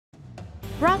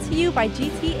Brought to you by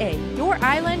GTA, your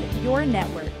island, your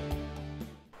network.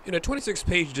 In a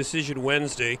 26-page decision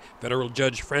Wednesday, federal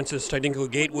judge Frances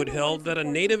Tidinko Gatewood held that a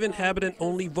native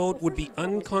inhabitant-only vote would be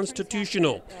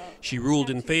unconstitutional. She ruled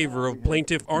in favor of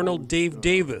plaintiff Arnold Dave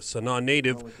Davis, a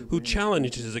non-native who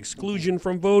challenged his exclusion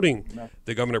from voting.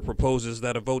 The governor proposes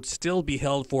that a vote still be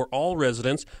held for all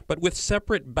residents, but with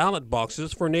separate ballot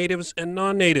boxes for natives and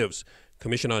non-natives.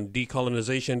 Commission on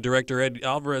Decolonization Director Eddie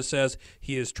Alvarez says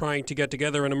he is trying to get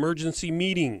together an emergency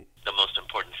meeting. The most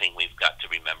important thing we've got to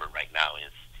remember right now is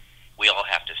we all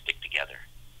have to stick together.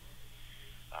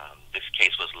 This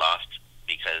case was lost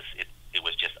because it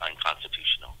was just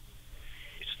unconstitutional.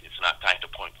 It's not time to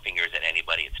point fingers at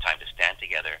anybody. It's time to stand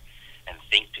together and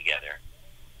think together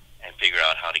and figure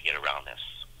out how to get around this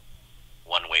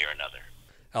one way or another.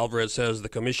 Alvarez says the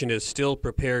commission is still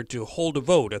prepared to hold a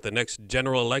vote at the next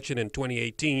general election in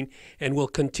 2018 and will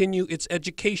continue its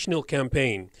educational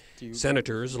campaign.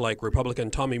 Senators like Republican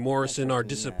Tommy Morrison are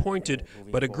disappointed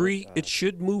but agree it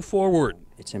should move forward.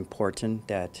 It's important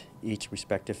that each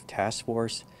respective task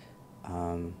force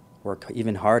work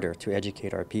even harder to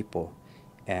educate our people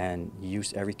and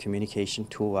use every communication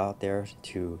tool out there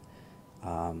to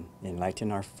enlighten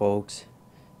our folks,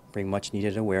 bring much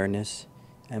needed awareness.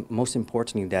 And most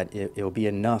importantly, that it will be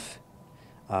enough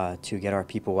to get our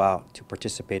people out to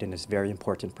participate in this very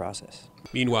important process.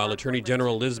 Meanwhile, Attorney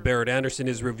General Liz Barrett Anderson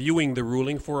is reviewing the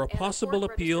ruling for a possible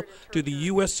appeal to the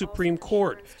U.S. Supreme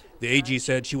Court. The AG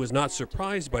said she was not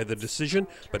surprised by the decision,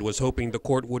 but was hoping the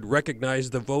court would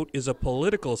recognize the vote is a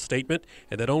political statement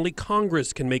and that only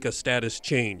Congress can make a status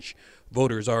change.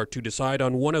 Voters are to decide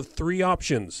on one of three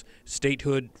options: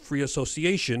 statehood, free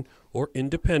association, or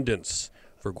independence.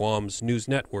 For Guam's News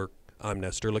Network, I'm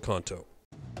Nestor Lecanto.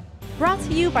 Brought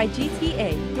to you by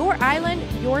GTA, your island,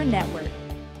 your network.